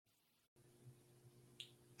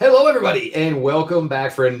Hello, everybody, and welcome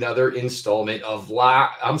back for another installment of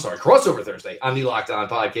Crossover Thursday on the Locked On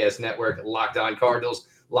Podcast Network. Locked On Cardinals,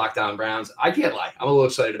 Locked On Browns. I can't lie, I'm a little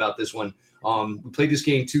excited about this one. We played this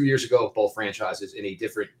game 2 years ago, both franchises in a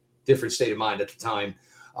different state of mind at the time.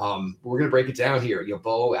 We're going to break it down here.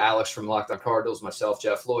 Bo, Alex from Locked On Cardinals, myself,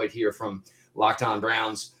 Jeff Floyd here from Locked On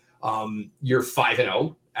Browns. You're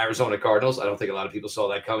 5-0. Arizona Cardinals. I don't think a lot of people saw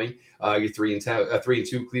that coming. You're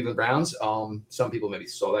 3-2 Cleveland Browns. Some people maybe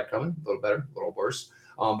saw that coming. A little better, a little worse.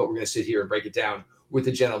 But we're going to sit here and break it down with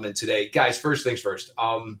the gentlemen today. Guys, first things first.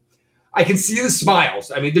 I can see the smiles.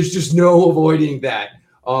 I mean, there's just no avoiding that.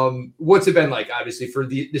 What's it been like, obviously, for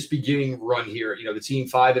this beginning run here? The team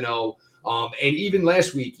 5-0. And even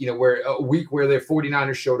last week, where a week where the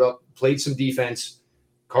 49ers showed up, played some defense.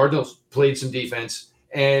 Cardinals played some defense.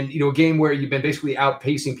 And, a game where you've been basically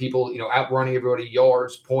outpacing people, outrunning everybody,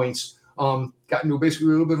 yards, points, got into basically a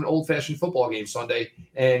little bit of an old-fashioned football game Sunday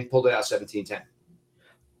and pulled it out 17-10.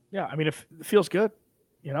 Yeah, I mean, it feels good,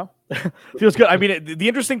 feels good. I mean, the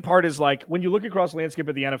interesting part is, like, when you look across the landscape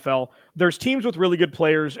of the NFL, there's teams with really good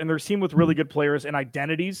players and there's teams with really good players and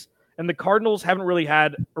identities. And the Cardinals haven't really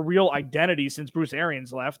had a real identity since Bruce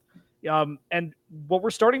Arians left. And what we're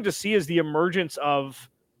starting to see is the emergence of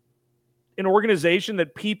an organization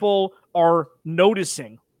that people are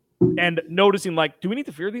noticing, like, do we need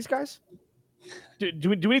to fear these guys? Do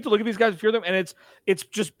we need to look at these guys and fear them? And it's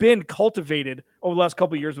just been cultivated over the last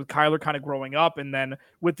couple of years with Kyler kind of growing up, and then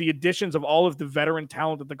with the additions of all of the veteran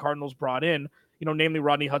talent that the Cardinals brought in, namely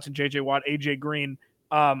Rodney Hudson, J.J. Watt, A.J. Green.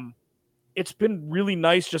 It's been really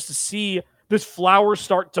nice just to see this flower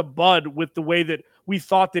start to bud with the way that we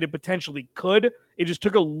thought that it potentially could. It just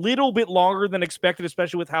took a little bit longer than expected,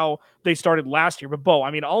 especially with how they started last year. But Bo,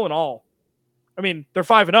 I mean, all in all, they're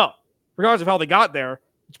 5-0. Regardless of how they got there,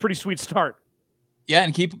 it's a pretty sweet start. Yeah,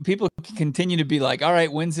 and people continue to be like, all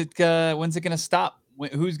right, when's it going to stop?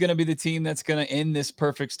 Who's going to be the team that's going to end this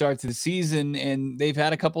perfect start to the season? And they've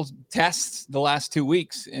had a couple tests the last 2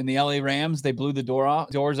 weeks. In the LA Rams, they blew the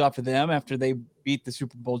doors off of them after they beat the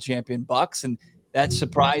Super Bowl champion Bucs, and that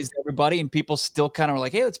surprised everybody. And people still kind of were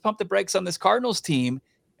like, hey, let's pump the brakes on this Cardinals team.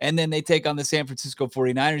 And then they take on the San Francisco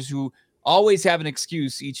 49ers, who always have an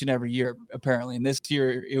excuse each and every year, apparently. And this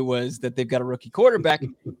year it was that they've got a rookie quarterback.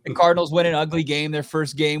 The Cardinals win an ugly game, their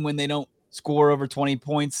first game when they don't score over 20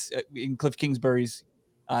 points in Cliff Kingsbury's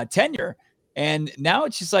tenure. And now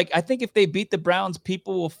it's just like, I think if they beat the Browns,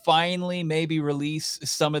 people will finally maybe release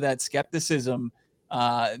some of that skepticism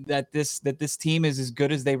that this team is as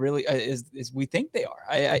good as they really as we think they are.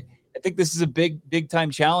 I think this is a big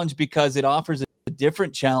time challenge because it offers a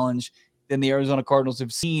different challenge than the Arizona Cardinals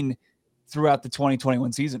have seen throughout the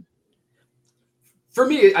 2021 season. For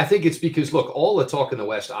me, I think it's because, look, all the talk in the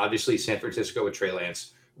West, obviously San Francisco with Trey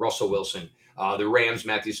Lance, Russell Wilson, the Rams,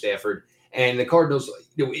 Matthew Stafford, and the Cardinals,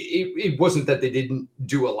 it wasn't that they didn't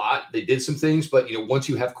do a lot. They did some things, but, once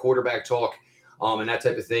you have quarterback talk and that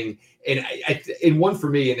type of thing, and one for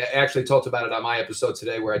me, and I actually talked about it on my episode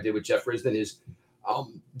today where I did with Jeff Risden, is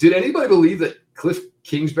did anybody believe that Cliff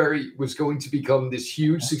Kingsbury was going to become this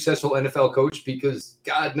huge, successful NFL coach? Because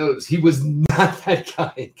God knows he was not that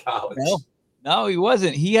guy in college. No, he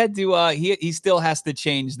wasn't. He had to. He still has to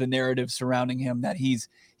change the narrative surrounding him that he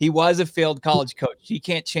was a failed college coach. He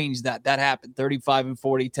can't change that. That happened.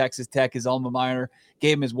 35-40, Texas Tech, his alma mater,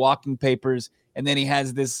 gave him his walking papers, and then he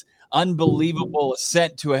has this unbelievable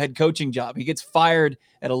ascent to a head coaching job. He gets fired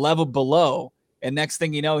at a level below, and next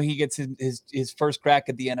thing you know, he gets his first crack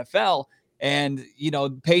at the NFL. And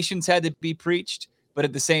patience had to be preached, but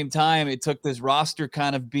at the same time, it took this roster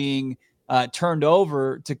kind of being turned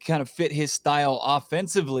over to kind of fit his style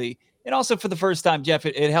offensively. And also for the first time, Jeff,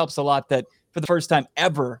 it helps a lot that for the first time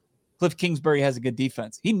ever, Cliff Kingsbury has a good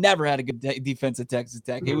defense. He never had a good defense at Texas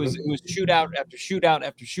Tech. It was shootout after shootout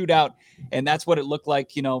after shootout. And that's what it looked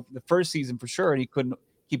like, the first season for sure. And he couldn't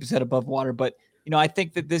keep his head above water. But, I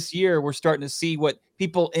think that this year we're starting to see what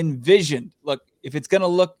people envisioned. Look, if it's going to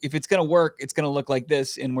work, it's going to look like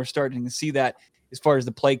this. And we're starting to see that as far as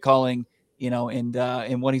the play calling,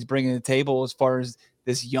 and what he's bringing to the table as far as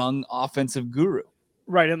this young offensive guru.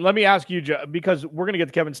 Right. And let me ask you, because we're going to get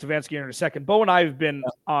to Kevin Stefanski in a second. Bo and I have been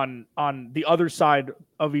on the other side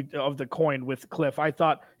of the coin with Cliff. I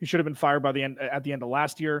thought he should have been fired at the end of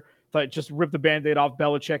last year. Thought just rip the Band-Aid off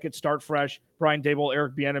Belichick, it start fresh. Brian Daboll,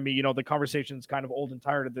 Eric Bieniemy, the conversation's kind of old and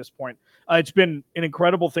tired at this point. It's been an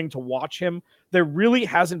incredible thing to watch him. There really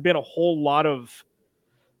hasn't been a whole lot of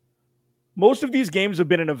 – most of these games have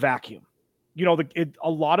been in a vacuum. A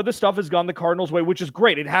lot of the stuff has gone the Cardinals' way, which is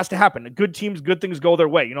great. It has to happen. Good teams, good things go their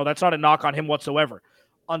way. That's not a knock on him whatsoever.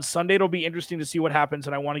 On Sunday, it'll be interesting to see what happens,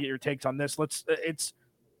 and I want to get your takes on this.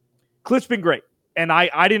 Cliff's been great. And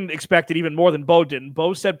I didn't expect it even more than Bo didn't.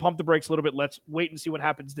 Bo said pump the brakes a little bit. Let's wait and see what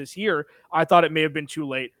happens this year. I thought it may have been too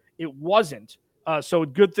late. It wasn't. So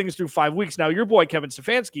good things through 5 weeks. Now, your boy, Kevin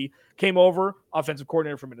Stefanski, came over, offensive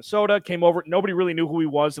coordinator from Minnesota, came over. Nobody really knew who he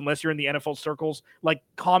was unless you're in the NFL circles. Like,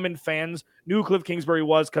 common fans knew who Cliff Kingsbury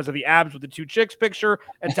was because of the abs with the 2 chicks picture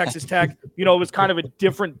at Texas Tech. It was kind of a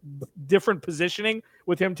different positioning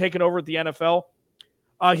with him taking over at the NFL.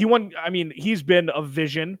 He won. I mean, he's been a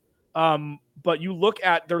vision. But you look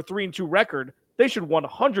at their 3-2 record, they should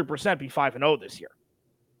 100% be 5-0 this year.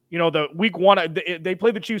 The week one, they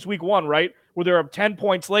played the Chiefs week 1, right? Where they're up 10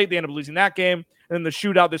 points late. They end up losing that game. And then the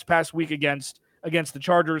shootout this past week against the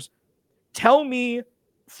Chargers. Tell me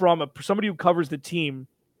from somebody who covers the team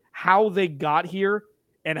how they got here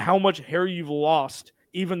and how much hair you've lost,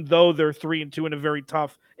 even though they're 3-2 in a very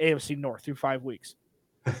tough AFC North through 5 weeks.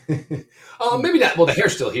 Maybe not. Well, the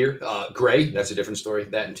hair's still here. Gray, that's a different story.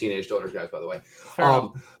 That and teenage daughters, guys, by the way.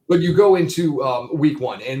 But you go into week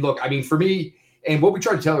 1. And look, I mean, for me, and what we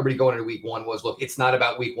tried to tell everybody going into week 1 was, look, it's not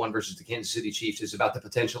about week 1 versus the Kansas City Chiefs. It's about the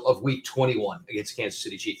potential of week 21 against Kansas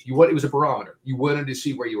City Chiefs. It was a barometer. You wanted to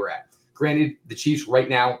see where you were at. Granted, the Chiefs right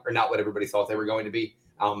now are not what everybody thought they were going to be.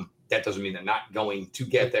 That doesn't mean they're not going to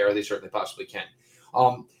get there. They certainly possibly can.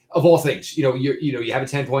 Of all things, you have a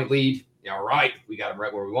 10-point lead. All right, we got him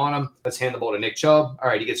right where we want him. Let's hand the ball to Nick Chubb. All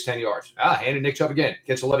right, he gets 10 yards. Hand it Nick Chubb again.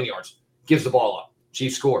 Gets 11 yards. Gives the ball up.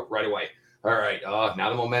 Chiefs score right away. All right, now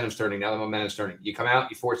the momentum's turning. You come out,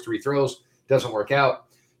 you force 3 throws. Doesn't work out.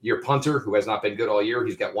 Your punter, who has not been good all year,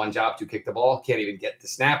 he's got one job to kick the ball. Can't even get the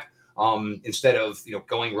snap. Instead of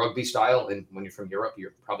going rugby style, and when you're from Europe,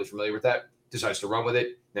 you're probably familiar with that, decides to run with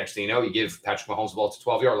it. Next thing you know, you give Patrick Mahomes the ball to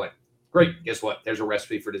 12-yard line. Great. Guess what? There's a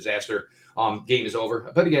recipe for disaster. Game is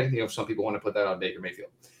over. But again, some people want to put that on Baker Mayfield.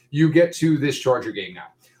 You get to this Charger game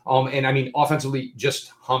now. And I mean, offensively, just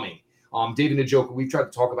humming. David Njoku, we've tried to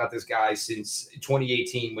talk about this guy since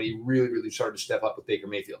 2018 when he really, really started to step up with Baker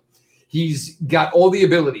Mayfield. He's got all the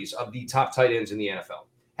abilities of the top tight ends in the NFL.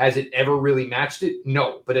 Has it ever really matched it?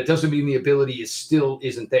 No, but it doesn't mean the ability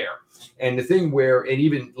isn't there. And the thing and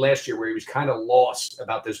even last year where he was kind of lost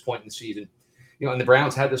about this point in the season, and the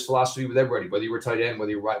Browns had this philosophy with everybody, whether you were tight end, whether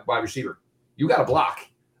you were wide receiver, you got to block.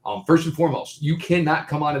 First and foremost, you cannot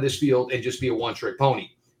come onto this field and just be a one-trick pony.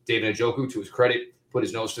 David Njoku, to his credit, put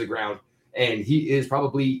his nose to the ground, and he is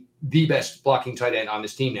probably the best blocking tight end on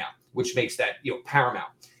this team now, which makes that paramount.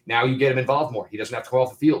 Now you get him involved more. He doesn't have to go off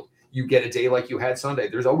the field. You get a day like you had Sunday.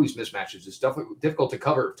 There's always mismatches. It's difficult to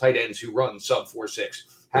cover tight ends who run sub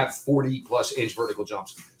 4.6, have 40-plus inch vertical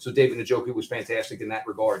jumps. So David Njoku was fantastic in that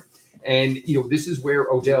regard. And, this is where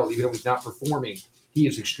Odell, even though he's not performing, he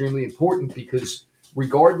is extremely important because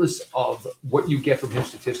regardless of what you get from him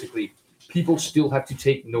statistically, people still have to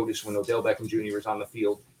take notice when Odell Beckham Jr. is on the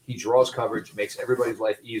field. He draws coverage, makes everybody's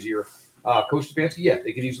life easier. Coach Stefanski,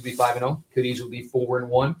 they could easily be 5-0, could easily be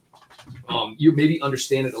 4-1. You maybe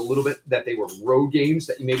understand it a little bit that they were road games,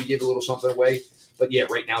 that you maybe give a little something away. But yeah,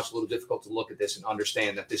 right now it's a little difficult to look at this and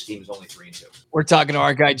understand that this team is only 3-2. We're talking to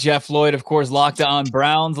our guy, Jeff Lloyd, of course, Locked On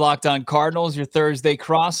Browns, Locked On Cardinals, your Thursday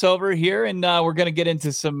crossover here. And we're going to get into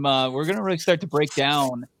we're going to really start to break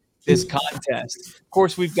down this contest. Of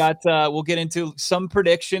course, we've got, we'll get into some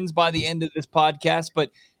predictions by the end of this podcast.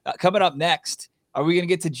 But coming up next, are we going to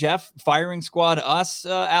get to Jeff firing squad us,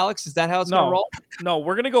 Alex? Is that how it's going to roll? No,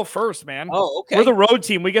 we're going to go first, man. Oh, okay. We're the road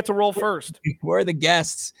team. We get to roll first. We're the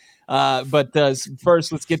guests. But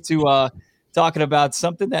first, let's get to talking about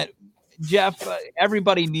something that, Jeff,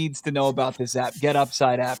 everybody needs to know about this app, Get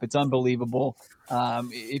Upside app. It's unbelievable.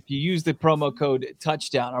 If you use the promo code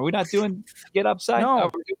touchdown, are we not doing Get Upside? No.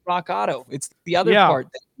 We're doing Rock Auto. It's the other part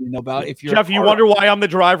that you know about. If you're Jeff, you wonder why I'm the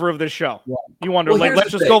driver of this show. Yeah. You wonder,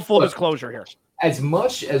 let's just go full disclosure here. As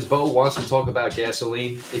much as Bo wants to talk about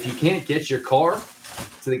gasoline, if you can't get your car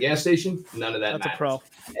to the gas station, none of that matters. That's a pro.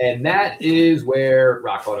 And that is where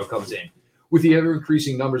Rock Auto comes in. With the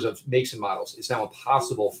ever-increasing numbers of makes and models, it's now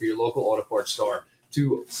impossible for your local auto parts store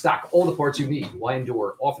to stock all the parts you need. Why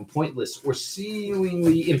endure often pointless or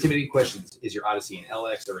seemingly intimidating questions? Is your Odyssey an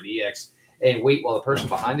LX or an EX? And wait while the person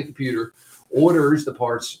behind the computer orders the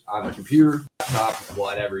parts on their computer, laptop,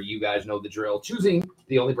 whatever. You guys know the drill. Choosing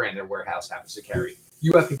the only brand their warehouse happens to carry.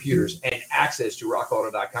 You have computers and access to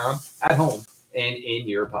rockauto.com at home and in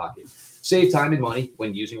your pocket. Save time and money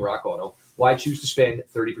when using Rock Auto. Why choose to spend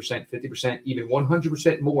 30%, 50%, even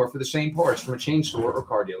 100% more for the same parts from a chain store or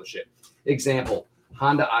car dealership? Example,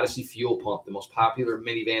 Honda Odyssey fuel pump, the most popular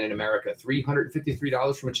minivan in America,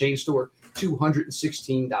 $353 from a chain store,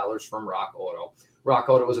 $216 from Rock Auto. Rock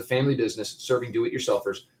Auto is a family business serving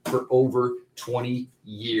do-it-yourselfers for over 20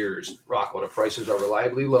 years. Rock Auto prices are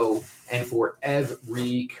reliably low and for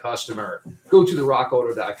every customer. Go to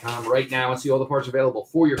therockauto.com right now and see all the parts available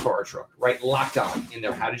for your car or truck. Right, Locked On in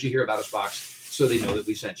there. How did you hear about us box so they know that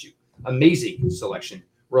we sent you. Amazing selection,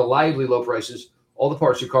 reliably low prices, all the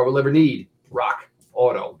parts your car will ever need.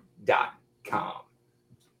 rockauto.com.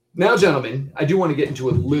 Now, gentlemen, I do want to get into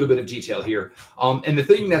a little bit of detail here. And the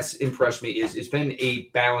thing that's impressed me is it's been a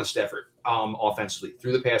balanced effort offensively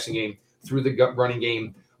through the passing game, through the running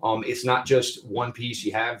game. It's not just one piece.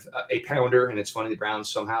 You have a pounder, and it's funny the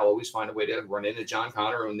Browns somehow always find a way to run into John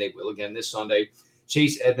Connor, and they will again this Sunday.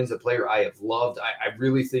 Chase Edmonds, a player I have loved. I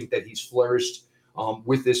really think that he's flourished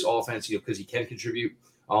with this offense because he can contribute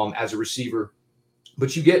as a receiver.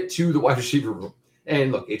 But you get to the wide receiver room,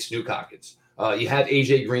 and look, it's Nuke Hopkins. You have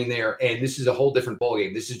A.J. Green there, and this is a whole different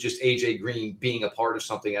ballgame. This is just A.J. Green being a part of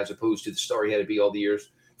something as opposed to the star he had to be all the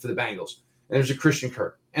years for the Bengals. And there's a Christian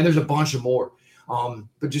Kirk, and there's a bunch of more.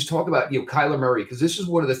 But just talk about Kyler Murray, because this is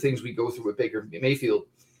one of the things we go through with Baker Mayfield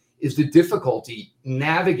is the difficulty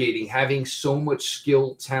navigating having so much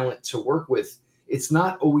skill, talent to work with. It's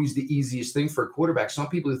not always the easiest thing for a quarterback. Some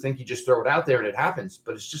people think you just throw it out there and it happens,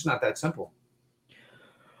 but it's just not that simple.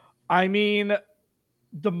 I mean,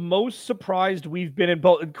 the most surprised we've been in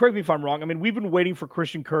both, correct me if I'm wrong. I mean, we've been waiting for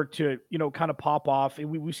Christian Kirk to, kind of pop off.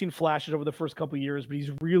 We've seen flashes over the first couple of years, but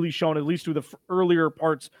he's really shown, at least through the earlier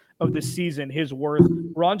parts of the season, his worth.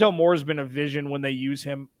 Rondale Moore has been a vision when they use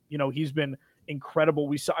him. He's been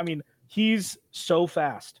incredible. He's so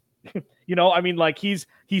fast. He's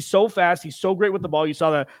so fast. He's so great with the ball. You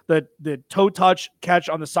saw the toe touch catch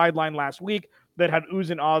on the sideline last week that had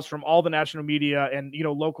oohs and ahs from all the national media and,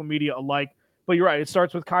 local media alike. But you're right. It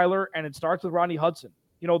starts with Kyler and it starts with Rodney Hudson.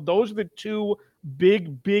 Those are the two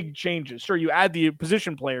big changes. Sure, you add the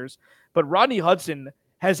position players, but Rodney Hudson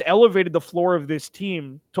has elevated the floor of this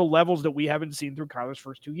team to levels that we haven't seen through Kyler's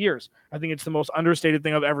first 2 years. I think it's the most understated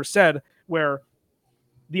thing I've ever said, where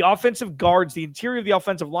the offensive guards, the interior of the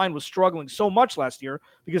offensive line was struggling so much last year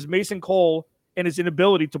because Mason Cole and his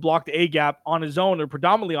inability to block the A-gap on his own or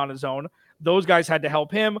predominantly on his own, those guys had to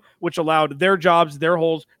help him, which allowed their jobs, their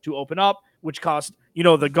holes to open up, which cost,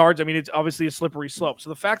 the guards. I mean, it's obviously a slippery slope. So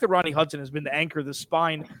the fact that Rodney Hudson has been the anchor, the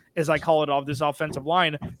spine, as I call it, of this offensive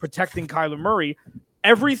line, protecting Kyler Murray,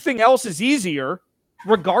 everything else is easier,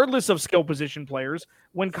 regardless of skill position players,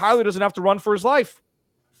 when Kyler doesn't have to run for his life.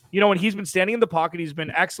 And he's been standing in the pocket. He's been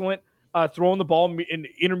excellent throwing the ball in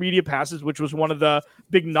intermediate passes, which was one of the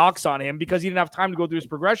big knocks on him because he didn't have time to go through his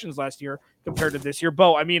progressions last year compared to this year.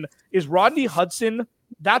 Bo, is Rodney Hudson,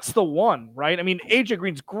 that's the one, right? A.J.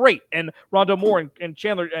 Green's great, and Rondale Moore and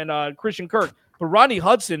Chandler and Christian Kirk, but Rodney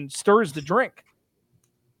Hudson stirs the drink.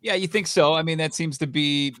 Yeah, you think so? That seems to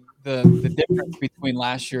be the difference between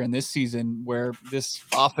last year and this season, where this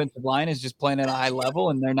offensive line is just playing at a high level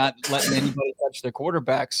and they're not letting anybody touch their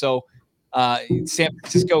quarterback. So San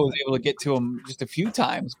Francisco was able to get to him just a few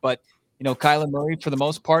times, but Kyler Murray, for the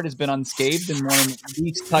most part, has been unscathed and one of the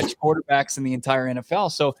least touched quarterbacks in the entire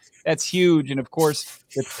NFL. So that's huge. And of course,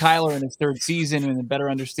 with Kyler in his third season and a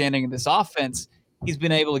better understanding of this offense, he's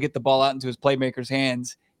been able to get the ball out into his playmakers'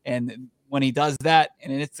 hands. And when he does that,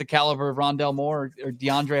 and it's the caliber of Rondale Moore or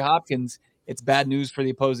DeAndre Hopkins, it's bad news for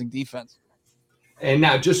the opposing defense. And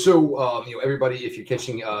now, just so everybody, if you're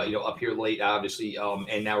catching up here late, obviously,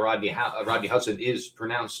 and now Rodney Hudson is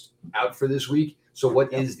pronounced out for this week. So,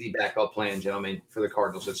 what is the backup plan, gentlemen, for the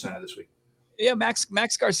Cardinals at center this week? Yeah, Max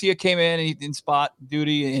Garcia came in spot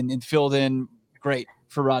duty and filled in great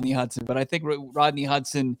for Rodney Hudson. But I think Rodney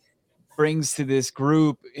Hudson brings to this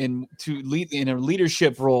group to lead in a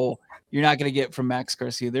leadership role you're not going to get from Max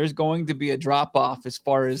Garcia. There's going to be a drop off as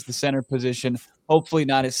far as the center position. Hopefully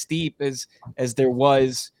not as steep as there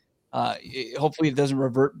was. Hopefully it doesn't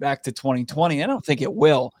revert back to 2020. I don't think it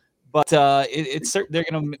will, but they're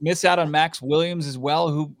going to miss out on Max Williams as well,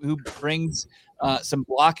 who brings some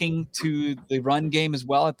blocking to the run game as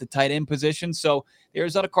well at the tight end position. So the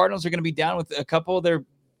Arizona Cardinals are going to be down with a couple of their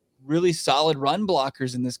really solid run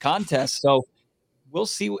blockers in this contest. So we'll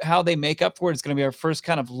see how they make up for it. It's going to be our first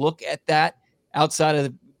kind of look at that outside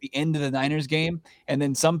of the end of the Niners game. And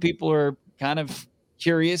then some people are kind of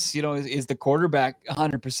curious, is the quarterback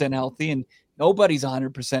 100% healthy? And nobody's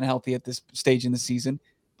 100% healthy at this stage in the season.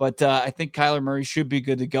 But I think Kyler Murray should be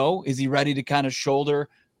good to go. Is he ready to kind of shoulder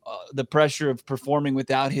the pressure of performing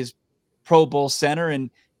without his Pro Bowl center and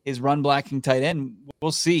his run blocking tight end?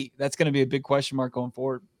 We'll see. That's going to be a big question mark going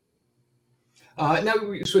forward. Now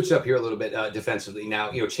we switched up here a little bit defensively. Now,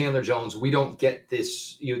 Chandler Jones, we don't get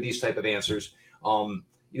this, these type of answers.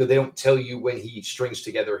 they don't tell you when he strings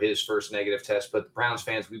together his first negative test. But the Browns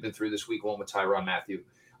fans, we've been through this week one with Tyrann Mathieu.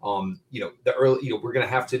 The early, we're going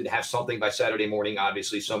to have something by Saturday morning.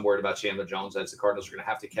 Obviously, some word about Chandler Jones, as the Cardinals are going to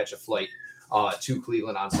have to catch a flight to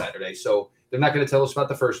Cleveland on Saturday. So they're not going to tell us about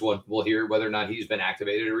the first one. We'll hear whether or not he's been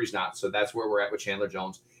activated or he's not. So that's where we're at with Chandler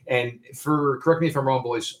Jones. And correct me if I'm wrong,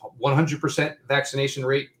 boys, 100% vaccination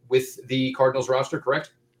rate with the Cardinals roster,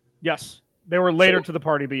 correct? Yes. They were later to the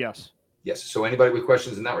party, but yes. Yes. So anybody with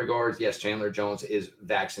questions in that regard, yes, Chandler Jones is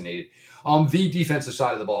vaccinated. The defensive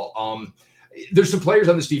side of the ball. There's some players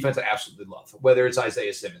on this defense I absolutely love, whether it's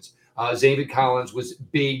Isaiah Simmons. Zaven Collins was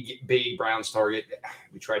big Browns target.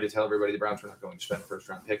 We tried to tell everybody the Browns were not going to spend a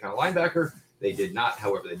first-round pick on a linebacker. They did not.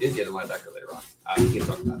 However, they did get a linebacker later on. We can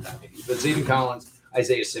talk about that maybe. But Zaven Collins,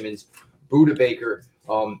 Isaiah Simmons, Budda Baker,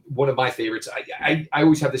 one of my favorites. I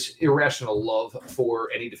always have this irrational love for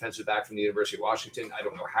any defensive back from the University of Washington. I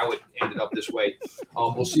don't know how it ended up this way.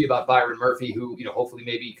 We'll see about Byron Murphy, who, hopefully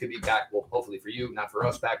maybe could be back. Well, hopefully for you, not for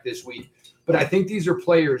us, back this week. But I think these are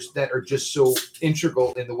players that are just so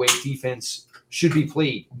integral in the way defense should be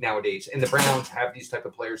played nowadays. And the Browns have these type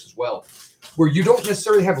of players as well, where you don't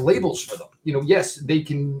necessarily have labels for them. Yes, they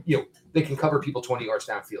can cover people 20 yards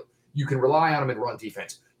downfield. You can rely on them in run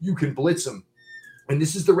defense. You can blitz them. And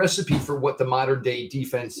this is the recipe for what the modern day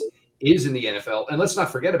defense is in the NFL. And let's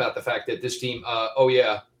not forget about the fact that this team,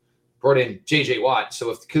 brought in J.J. Watt.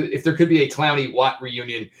 So if there could be a Clowney Watt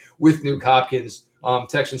reunion with Nuke Hopkins,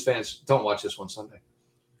 Texans fans, don't watch this one Sunday.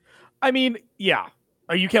 I mean, yeah.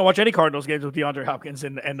 You can't watch any Cardinals games with DeAndre Hopkins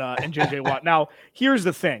and J.J. Watt. Now, here's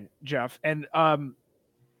the thing, Jeff. And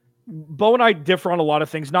Bo and I differ on a lot of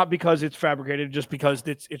things, not because it's fabricated, just because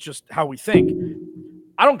it's just how we think.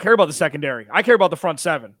 I don't care about the secondary. I care about the front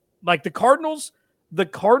seven. Like the Cardinals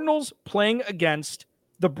playing against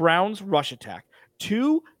the Browns rush attack.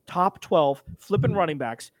 2 top 12 flipping running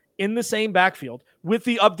backs in the same backfield with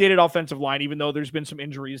the updated offensive line, even though there's been some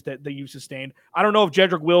injuries that you've sustained. I don't know if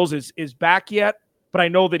Jedrick Wills is back yet, but I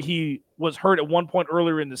know that he was hurt at one point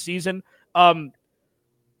earlier in the season.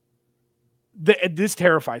 This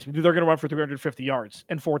terrifies me. They're going to run for 350 yards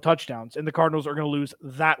and 4 touchdowns, and the Cardinals are going to lose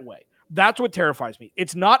that way. That's what terrifies me.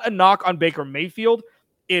 It's not a knock on Baker Mayfield.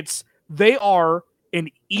 They are an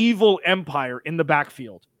evil empire in the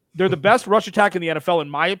backfield. They're the best rush attack in the NFL, in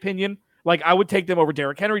my opinion. Like, I would take them over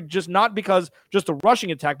Derrick Henry, just not because just a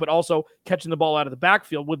rushing attack, but also catching the ball out of the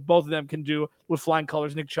backfield, what both of them can do with flying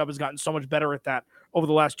colors. Nick Chubb has gotten so much better at that over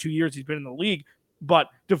the last 2 years he's been in the league. But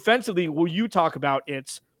defensively, what you talk about,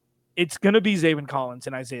 it's going to be Zaven Collins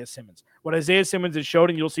and Isaiah Simmons. What Isaiah Simmons has showed,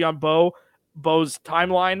 and you'll see on Bo's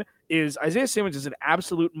timeline, is Isaiah Simmons is an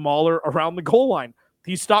absolute mauler around the goal line.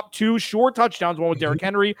 He stopped 2 short touchdowns, one with Derrick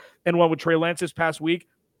Henry and one with Trey Lance this past week.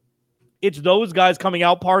 It's those guys coming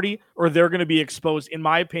out party, or they're going to be exposed, in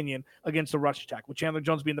my opinion, against the rush attack. With Chandler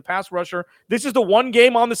Jones being the pass rusher, this is the one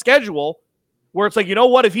game on the schedule where it's like, you know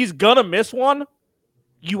what? If he's going to miss one,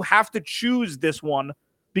 you have to choose this one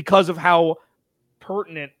because of how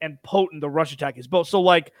pertinent and potent the rush attack is both. So,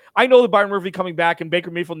 like, I know that Byron Murphy coming back and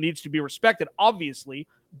Baker Mayfield needs to be respected, obviously,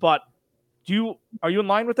 but are you in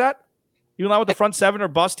line with that? You in line with the front seven or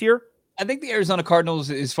bust here? I think the Arizona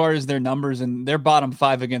Cardinals, as far as their numbers and their bottom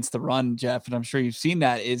 5 against the run, Jeff, and I'm sure you've seen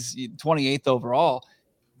that, is 28th overall,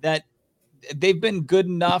 that they've been good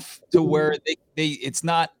enough to where it's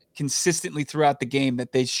not consistently throughout the game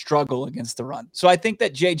that they struggle against the run. So I think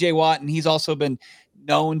that J.J. Watt, and he's also been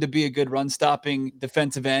known to be a good run-stopping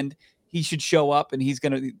defensive end, he should show up, and he's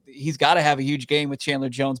got to have a huge game with Chandler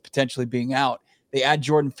Jones potentially being out. They add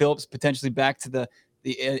Jordan Phillips potentially back to the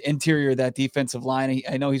interior of that defensive line.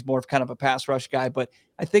 I know he's more of kind of a pass rush guy, but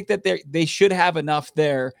I think that they should have enough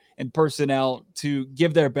there in personnel to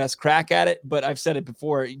give their best crack at it. But I've said it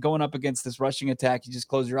before, going up against this rushing attack, you just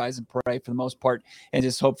close your eyes and pray for the most part and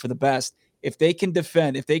just hope for the best. If they can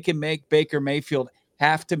defend, if they can make Baker Mayfield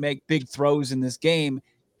have to make big throws in this game,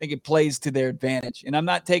 I think it plays to their advantage. And I'm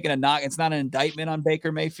not taking a knock. It's not an indictment on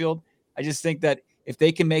Baker Mayfield. I just think that if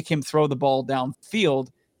they can make him throw the ball downfield,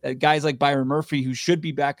 that guys like Byron Murphy, who should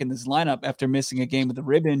be back in this lineup after missing a game with a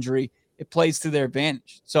rib injury, it plays to their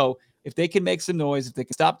advantage. So if they can make some noise, if they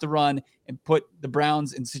can stop the run and put the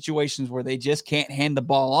Browns in situations where they just can't hand the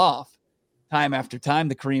ball off time after time,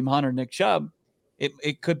 the Kareem Hunt or Nick Chubb,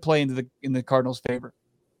 it could play in the Cardinals' favor.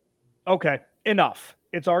 Okay, enough.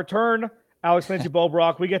 It's our turn. Alex Nancy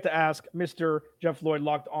Bulbrock, we get to ask Mr. Jeff Lloyd,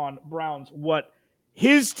 Locked On Browns, what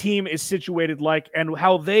his team is situated like and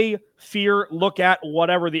how they look at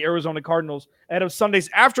whatever the Arizona Cardinals ahead of Sunday's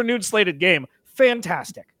afternoon slated game.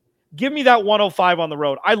 Fantastic. Give me that 105 on the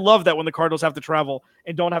road. I love that when the Cardinals have to travel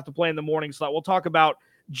and don't have to play in the morning slot. We'll talk about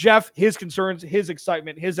Jeff, his concerns, his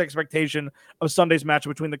excitement, his expectation of Sunday's match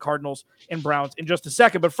between the Cardinals and Browns in just a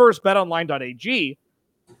second. But first, betonline.ag.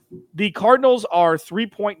 The Cardinals are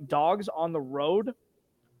 3-point dogs on the road.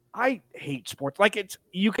 I hate sports.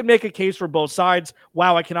 You can make a case for both sides.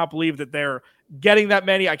 Wow, I cannot believe that they're getting that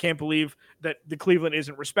many. I can't believe that the Cleveland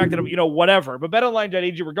isn't respected. Whatever. But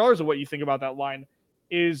betonline.ag, regardless of what you think about that line,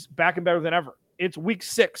 is back and better than ever. It's week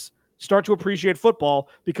 6. Start to appreciate football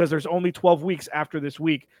because there's only 12 weeks after this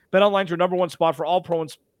week. BetOnline's your number one spot for all pro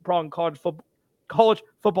and college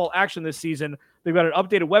football action this season. They've got an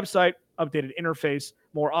updated website, updated interface,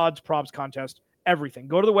 more odds, props, contests, everything.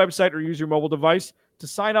 Go to the website or use your mobile device to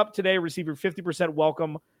sign up today. Receive your 50%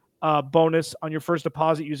 welcome bonus on your first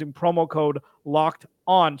deposit using promo code Locked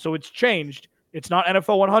On. So it's changed. It's not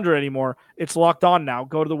NFL 100 anymore. It's Locked On now.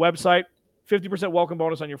 Go to the website. 50% welcome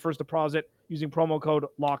bonus on your first deposit using promo code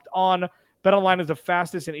Locked On. BetOnline is the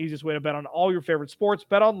fastest and easiest way to bet on all your favorite sports.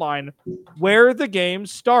 BetOnline, where the game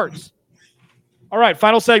starts. All right,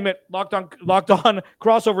 final segment. Locked On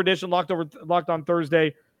crossover edition. Locked On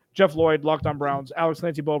Thursday. Jeff Lloyd, Locked On Browns. Alex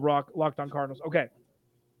Clancy Bobrock, Locked On Cardinals. Okay.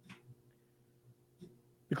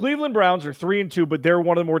 The Cleveland Browns are 3-2, but they're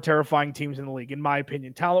one of the more terrifying teams in the league, in my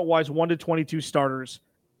opinion. Talent-wise, 1 to 22 starters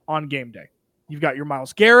on game day. You've got your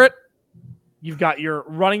Myles Garrett. You've got your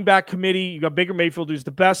running back committee. You've got Baker Mayfield, who's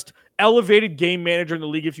the best elevated game manager in the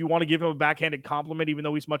league, if you want to give him a backhanded compliment, even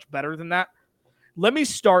though he's much better than that. Let me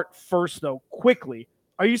start first, though, quickly.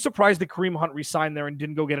 Are you surprised that Kareem Hunt resigned there and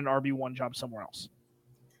didn't go get an RB1 job somewhere else?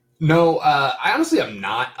 No, I honestly am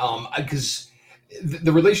not, because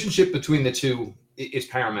the relationship between the two is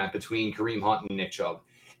paramount between Kareem Hunt and Nick Chubb.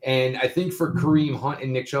 And I think for Kareem Hunt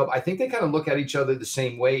and Nick Chubb, I think they kind of look at each other the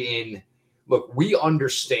same way look, we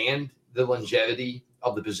understand the longevity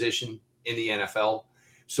of the position in the NFL.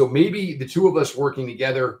 So maybe the two of us working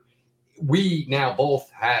together, we now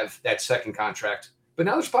both have that second contract. But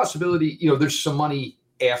now there's possibility, there's some money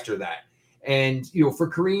after that. And,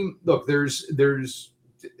 for Kareem, look, there's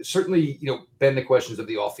certainly, been the questions of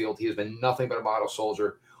the off field. He has been nothing but a model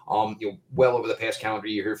soldier, well over the past calendar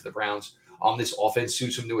year here for the Browns. This offense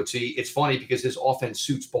suits him to a T. It's funny because this offense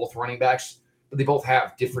suits both running backs, but they both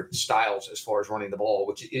have different styles as far as running the ball,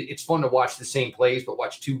 which it's fun to watch the same plays, but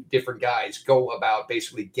watch two different guys go about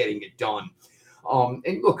basically getting it done.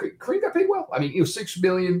 And look, Kareem got paid well. I mean, $6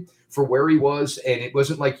 million for where he was, and it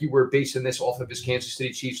wasn't like you were basing this off of his Kansas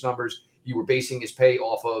City Chiefs numbers. You were basing his pay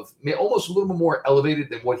off of almost a little bit more elevated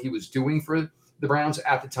than what he was doing for the Browns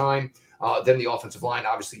at the time. Then the offensive line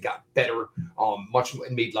obviously got better, much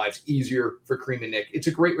and made lives easier for Kareem and Nick. It's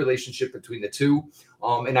a great relationship between the two.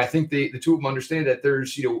 And I think the two of them understand that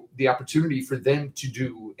there's, the opportunity for them to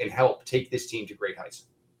do and help take this team to great heights.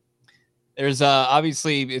 There's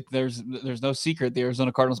obviously there's no secret the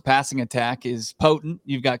Arizona Cardinals passing attack is potent.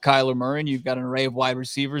 You've got Kyler Murray, and you've got an array of wide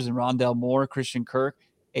receivers and Rondale Moore, Christian Kirk,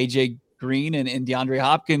 AJ Green, and DeAndre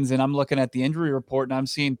Hopkins. And I'm looking at the injury report and I'm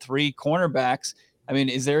seeing 3 cornerbacks. I mean,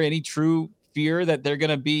 is there any true fear that they're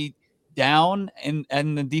going to be down in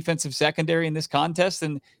the defensive secondary in this contest?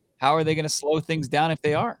 And how are they going to slow things down if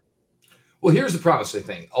they are? Well, here's the promising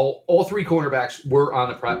thing. All 3 cornerbacks were on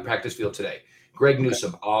the practice field today. Greg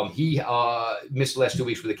Newsome, he missed the last 2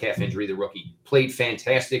 weeks with a calf injury, the rookie. Played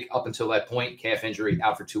fantastic up until that point. Calf injury,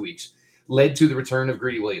 out for 2 weeks. Led to the return of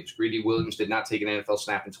Greedy Williams. Greedy Williams did not take an NFL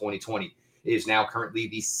snap in 2020. Is now currently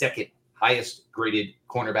the 2nd highest graded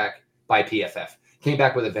cornerback by PFF. Came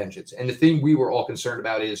back with a vengeance. And the thing we were all concerned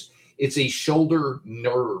about is it's a shoulder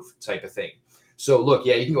nerve type of thing. So, look,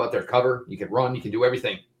 yeah, you can go out there, cover, you can run, you can do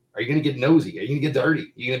everything. Are you going to get nosy? Are you going to get dirty?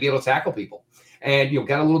 Are you going to be able to tackle people? And,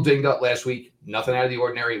 got a little dinged up last week. Nothing out of the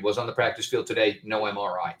ordinary. Was on the practice field today. No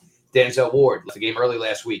MRI. Denzel Ward left the game early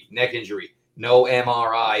last week. Neck injury. No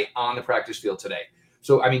MRI on the practice field today.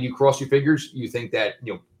 So, I mean, you cross your fingers. You think that,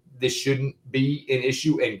 this shouldn't be an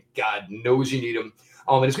issue, and God knows you need them.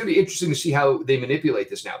 And it's going to be interesting to see how they manipulate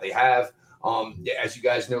this now. They have, as you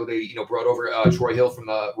guys know, they brought over Troy Hill from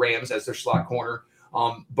the Rams as their slot corner.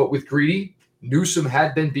 But with Greedy, Newsome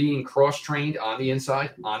had been being cross-trained on the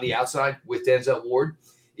inside, on the outside with Denzel Ward.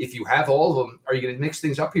 If you have all of them, are you going to mix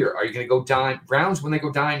things up here? Are you going to go dime? Browns, when they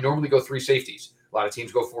go dime, normally go 3 safeties. A lot of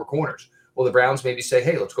teams go 4 corners. Well, the Browns maybe say,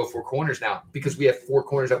 hey, let's go 4 corners now because we have 4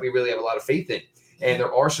 corners that we really have a lot of faith in. And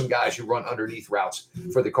there are some guys who run underneath routes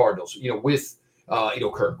for the Cardinals, with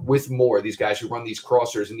Kirk, with Moore, these guys who run these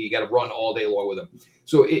crossers, and you got to run all day long with them.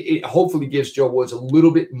 So it hopefully gives Joe Woods a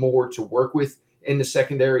little bit more to work with in the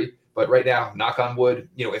secondary. But right now, knock on wood,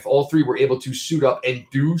 if all 3 were able to suit up and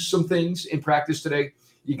do some things in practice today,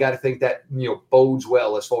 you got to think that, bodes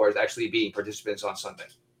well as far as actually being participants on Sunday.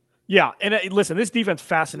 Yeah, and listen, this defense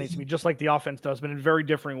fascinates me just like the offense does, but in very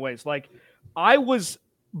differing ways. Like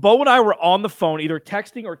Bo and I were on the phone either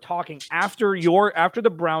texting or talking after the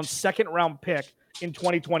Browns' second-round pick in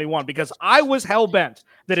 2021 because I was hell-bent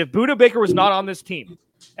that if Budda Baker was not on this team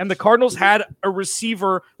and the Cardinals had a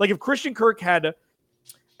receiver, like if Christian Kirk had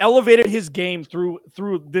elevated his game through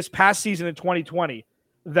this past season in 2020,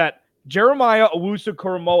 that Jeremiah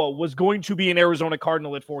Owusu-Koramoah was going to be an Arizona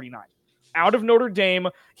Cardinal at 49. Out of Notre Dame,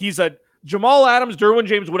 he's a Jamal Adams, Derwin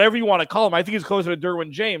James, whatever you want to call him. I think he's closer to Derwin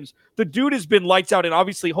James. The dude has been lights out, and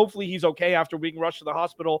obviously, hopefully he's okay after being rushed to the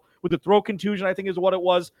hospital with a throat contusion, I think is what it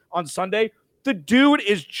was on Sunday. The dude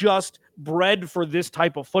is just bred for this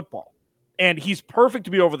type of football, and he's perfect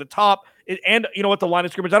to be over the top. And you know what, the line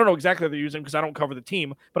of scrimmage, I don't know exactly how they're using because I don't cover the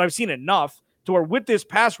team, but I've seen enough to where with this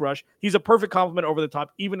pass rush, he's a perfect complement over the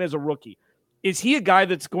top, even as a rookie. Is he a guy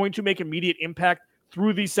that's going to make immediate impact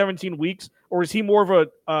through these 17 weeks, or is he more of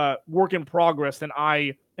a work in progress than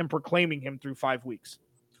I am proclaiming him through 5 weeks?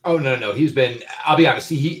 Oh, no. He's been, I'll be honest,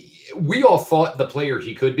 we all thought the player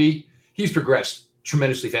he could be. He's progressed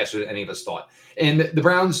tremendously faster than any of us thought. And the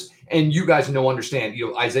Browns, and you guys understand,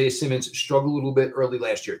 Isaiah Simmons struggled a little bit early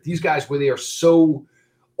last year. These guys, where they are so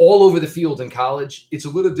all over the field in college, it's a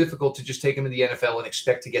little difficult to just take them to the NFL and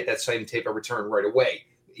expect to get that same type of return right away.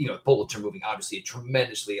 Bullets are moving, obviously,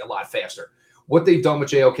 tremendously, a lot faster. What they've done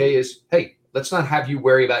with JOK is, hey, let's not have you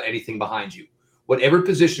worry about anything behind you. Whatever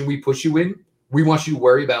position we push you in, we want you to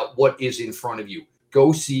worry about what is in front of you.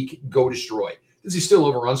 Go seek, go destroy. Does he still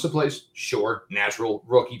overrun some plays? Sure. Natural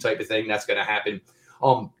rookie type of thing. That's going to happen.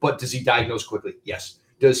 But does he diagnose quickly? Yes.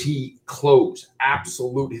 Does he close?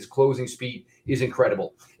 Absolutely. His closing speed is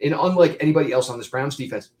incredible. And unlike anybody else on this Browns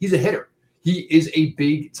defense, he's a hitter. He is a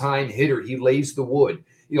big-time hitter. He lays the wood.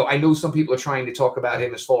 I know some people are trying to talk about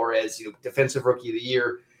him as far as, defensive rookie of the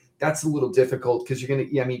year. That's a little difficult because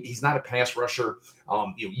he's not a pass rusher.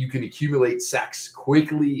 You can accumulate sacks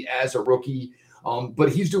quickly as a rookie,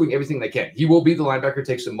 but he's doing everything they can. He will be the linebacker,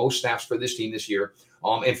 takes the most snaps for this team this year.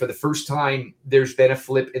 And for the first time, there's been a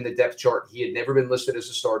flip in the depth chart. He had never been listed as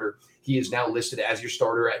a starter. He is now listed as your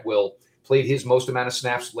starter at will. Played his most amount of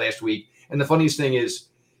snaps last week. And the funniest thing is,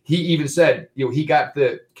 he even said, he got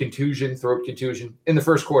the throat contusion in the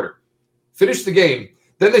first quarter, finished the game.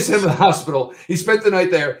 Then they sent him to the hospital. He spent the night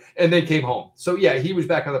there and then came home. So yeah, he was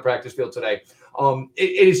back on the practice field today.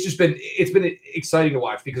 It's been exciting to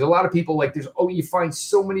watch because a lot of people you find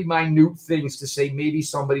so many minute things to say, maybe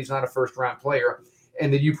somebody's not a first round player.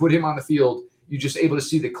 And then you put him on the field, you're just able to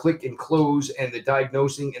see the click and close and the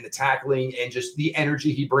diagnosing and the tackling and just the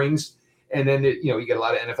energy he brings. And then, you get a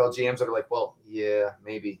lot of NFL GMs that are like, well, yeah,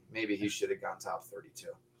 maybe he should have gone top 32.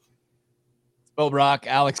 Bo Brock,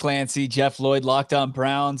 Alex Clancy, Jeff Lloyd, Locked On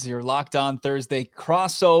Browns, your Locked On Thursday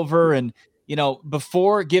crossover. And,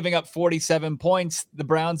 before giving up 47 points, the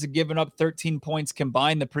Browns have given up 13 points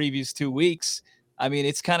combined the previous 2 weeks. I mean,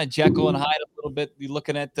 it's kind of Jekyll and Hyde a little bit. You're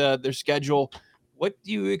looking at their schedule. What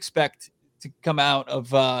do you expect to come out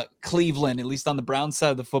of Cleveland, at least on the Browns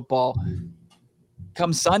side of the football,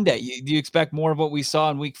 come Sunday? Do you expect more of what we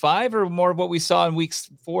saw in week 5 or more of what we saw in weeks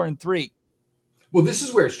 4 and 3? Well, this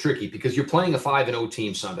is where it's tricky because you're playing a 5-0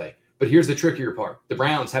 team Sunday. But here's the trickier part. The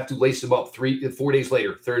Browns have to lace them up 4 days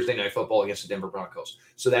later, Thursday Night Football against the Denver Broncos.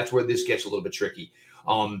 So that's where this gets a little bit tricky.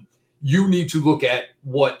 You need to look at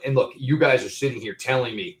look, you guys are sitting here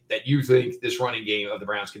telling me that you think this running game of the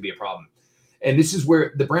Browns can be a problem. And this is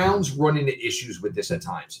where the Browns run into issues with this at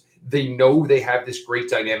times. They know they have this great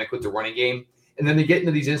dynamic with the running game. And then they get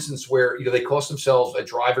into these instances where, they cost themselves a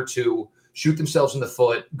drive or two, shoot themselves in the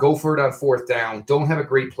foot, go for it on 4th down, don't have a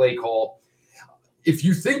great play call. If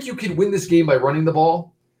you think you can win this game by running the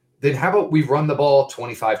ball, then how about we run the ball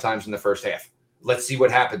 25 times in the first half? Let's see what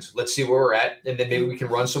happens. Let's see where we're at. And then maybe we can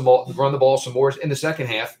run the ball some more in the second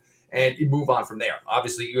half and you move on from there.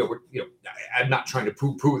 Obviously, I'm not trying to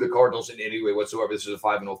poo-poo the Cardinals in any way whatsoever. This is a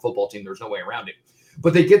 5-0 football team. There's no way around it.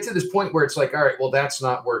 But they get to this point where it's like, all right, well, that's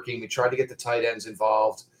not working. We tried to get the tight ends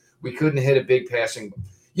involved. We couldn't hit a big passing.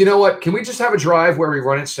 You know what? Can we just have a drive where we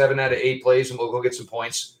run it 7 out of 8 plays and we'll go get some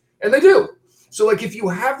points? And they do. So, if you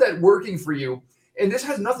have that working for you, and this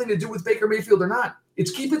has nothing to do with Baker Mayfield or not,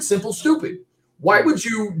 it's keep it simple, stupid. Why would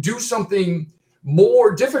you do something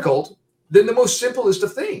more difficult than the most simplest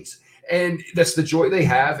of things? And that's the joy they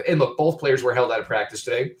have. And look, both players were held out of practice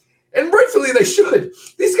today. And rightfully they should.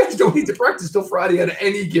 These guys don't need to practice till Friday on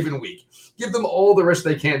any given week. Give them all the rest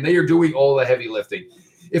they can. They are doing all the heavy lifting.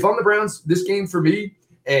 If I'm the Browns, this game for me,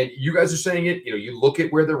 and you guys are saying it, you look at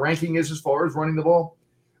where the ranking is as far as running the ball.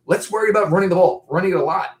 Let's worry about running the ball, running it a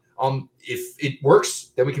lot. If it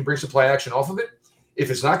works, then we can bring some play action off of it. if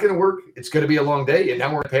it's not going to work, it's going to be a long day. And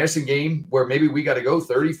now we're in a passing game where maybe we got to go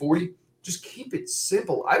 30, 40. Just keep it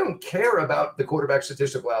simple. I don't care about the quarterback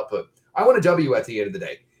statistical output. I want a W at the end of the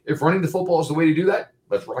day. If running the football is the way to do that,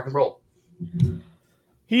 let's rock and roll.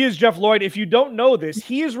 He is Jeff Lloyd. If you don't know this,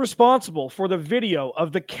 he is responsible for the video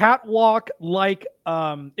of the catwalk-like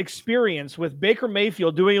experience with Baker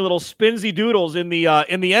Mayfield doing a little spinsy doodles in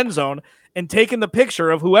the end zone and taking the picture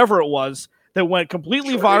of whoever it was that went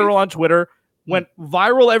completely viral on Twitter, went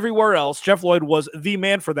viral everywhere else. Jeff Lloyd was the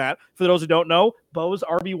man for that. For those who don't know, Bo's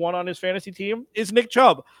RB1 on his fantasy team is Nick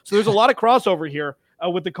Chubb. So there's a lot of crossover here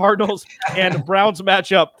with the Cardinals and Browns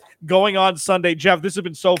matchup going on Sunday. Jeff, this has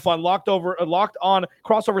been so fun. Locked on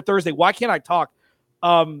crossover Thursday. Why can't I talk?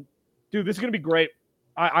 Dude, this is going to be great.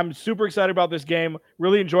 I'm super excited about this game.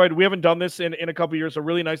 Really enjoyed. We haven't done this in a couple years, so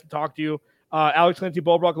really nice to talk to you. Alex Clancy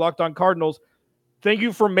Bulbrock, Locked On Cardinals. Thank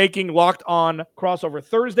you for making Locked On crossover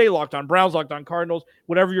Thursday, Locked On Browns, Locked On Cardinals,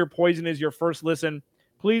 whatever your poison is, your first listen.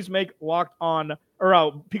 Please make Locked On,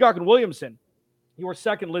 Peacock and Williamson your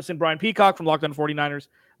second listen. Brian Peacock from Locked On 49ers,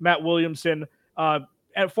 Matt Williamson,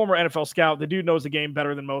 former NFL scout. The dude knows the game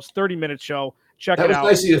better than most. 30-minute show. Check it out. That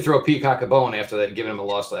was nice of you to throw Peacock a bone after that, giving him a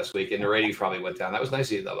loss last week, and the ratings probably went down. That was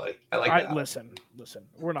nice of you, though, buddy. I like that. Listen.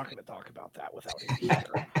 We're not going to talk about that without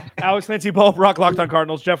him. Alex Nancy Bulbrock, Locked On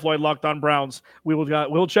Cardinals. Jeff Lloyd, Locked On Browns.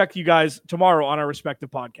 We'll check you guys tomorrow on our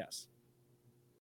respective podcasts.